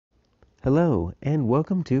Hello, and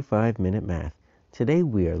welcome to 5-Minute Math. Today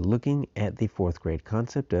we are looking at the 4th grade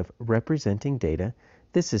concept of representing data.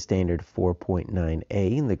 This is standard 4.9a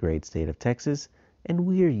in the great state of Texas, and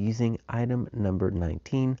we are using item number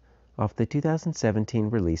 19 off the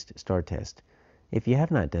 2017 released STAAR test. If you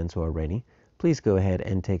have not done so already, please go ahead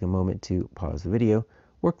and take a moment to pause the video,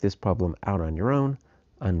 work this problem out on your own,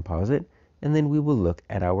 unpause it, and then we will look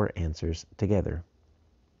at our answers together.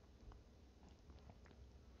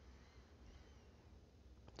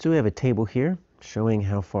 So we have a table here showing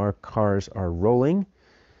how far cars are rolling,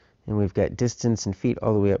 and we've got distance in feet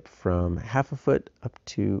all the way up from half a foot up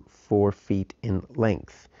to 4 feet in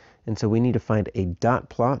length. And so we need to find a dot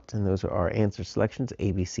plot, and those are our answer selections,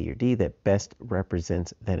 A, B, C, or D, that best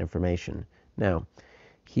represents that information. Now,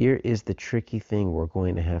 here is the tricky thing we're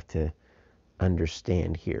going to have to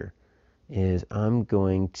understand here, is I'm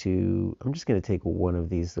just going to take one of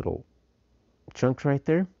these little chunks right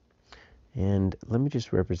there, and let me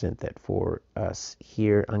just represent that for us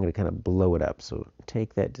here. I'm going to kind of blow it up. So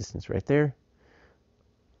take that distance right there,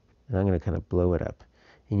 and I'm going to kind of blow it up.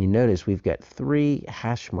 And you notice we've got 3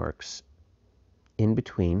 hash marks in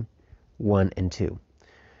between 1 and 2.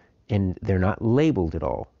 And they're not labeled at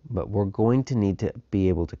all, but we're going to need to be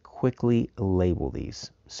able to quickly label these.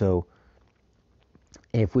 So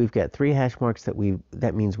if we've got 3 hash marks,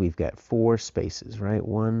 that means we've got 4 spaces, right?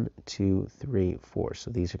 1, 2, 3, 4.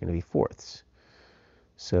 So these are going to be fourths.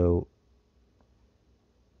 So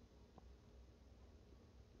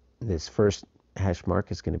this first hash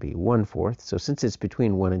mark is going to be 1/4. So since it's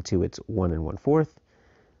between 1 and 2, it's 1 and 1/4.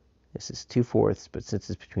 This is 2/4, but since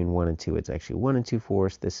it's between 1 and 2, it's actually 1 and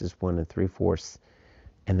 2/4. This is 1 and 3/4,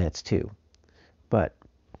 and that's 2. But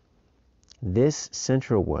this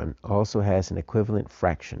central one also has an equivalent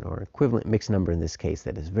fraction, or equivalent mixed number in this case,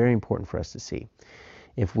 that is very important for us to see.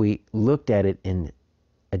 If we looked at it in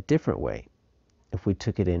a different way, if we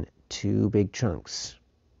took it in 2 big chunks,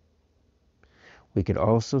 we could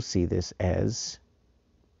also see this as,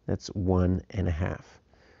 that's 1 1/2.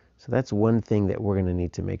 So that's one thing that we're going to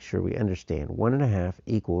need to make sure we understand. 1 1/2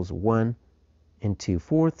 equals 1 and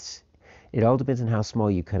 2/4. It all depends on how small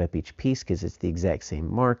you cut up each piece, because it's the exact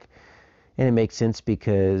same mark. And it makes sense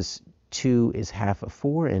because 2 is half of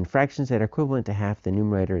 4, and fractions that are equivalent to half, the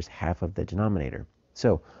numerator is half of the denominator.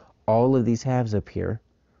 So all of these halves up here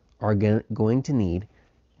are going to need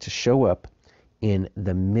to show up in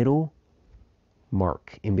the middle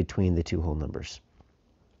mark in between the 2 whole numbers.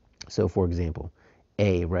 So for example,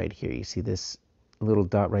 A right here, you see this little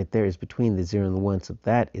dot right there is between the 0 and the 1, so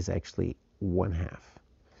that is actually 1/2.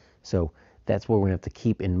 So that's what we're going to have to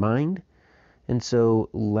keep in mind. And so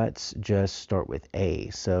let's just start with A.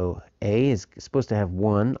 So A is supposed to have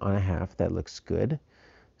 1 on 1/2. That looks good.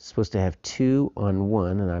 It's supposed to have 2 on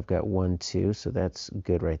 1, and I've got 1, 2, so that's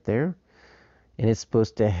good right there. And it's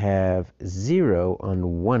supposed to have 0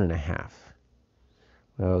 on 1 1/2.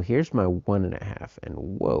 Well, here's my 1 1/2, and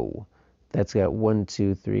whoa, that's got 1,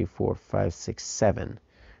 2, 3, 4, 5, 6, 7,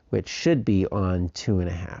 which should be on 2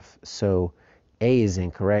 1/2. So A is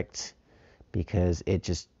incorrect because it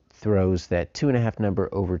just throws that 2 1/2 number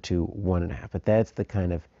over to 1 1/2. But that's the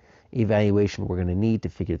kind of evaluation we're going to need to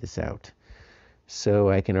figure this out.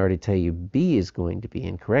 So I can already tell you B is going to be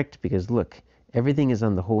incorrect because look, everything is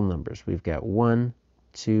on the whole numbers. We've got 1,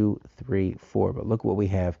 2, 3, 4. But look what we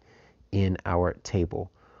have in our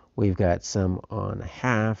table. We've got some on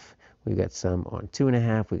 1/2. We've got some on 2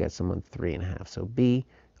 1/2. We've got some on 3 1/2. So B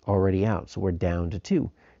already out. So we're down to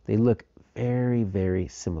 2. They look very, very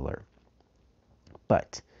similar.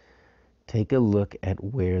 But take a look at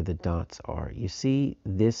where the dots are. You see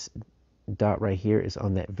this dot right here is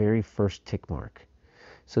on that very first tick mark.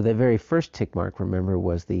 So that very first tick mark, remember,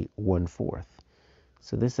 was the 1/4.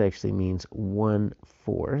 So this actually means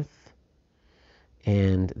 1/4.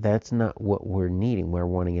 And that's not what we're needing. We're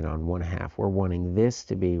wanting it on 1/2. We're wanting this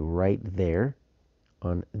to be right there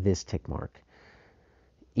on this tick mark.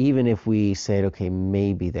 Even if we said, okay,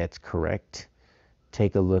 maybe that's correct,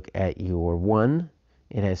 take a look at your 1.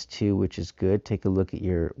 It has 2, which is good. Take a look at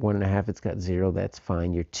your 1 1/2. It's got 0. That's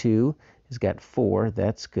fine. Your 2 has got 4.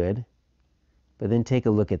 That's good. But then take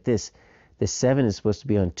a look at this. The 7 is supposed to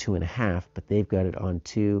be on 2 1/2, but they've got it on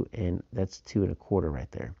 2, and that's 2 1/4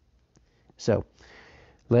 right there. So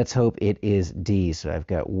let's hope it is D. So I've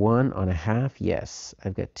got 1 on 1/2. Yes.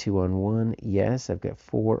 I've got 2 on 1. Yes. I've got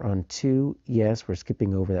 4 on 2. Yes. We're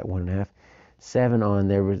skipping over that 1 1/2. 7 on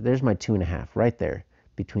there. There's my 2 1/2 right there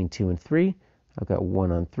between 2 and 3. I've got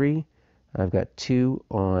 1 on 3. I've got 2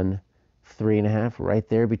 on 3 1/2 right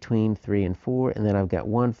there between 3 and 4. And then I've got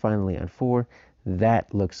 1 finally on 4.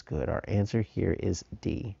 That looks good. Our answer here is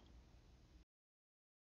D.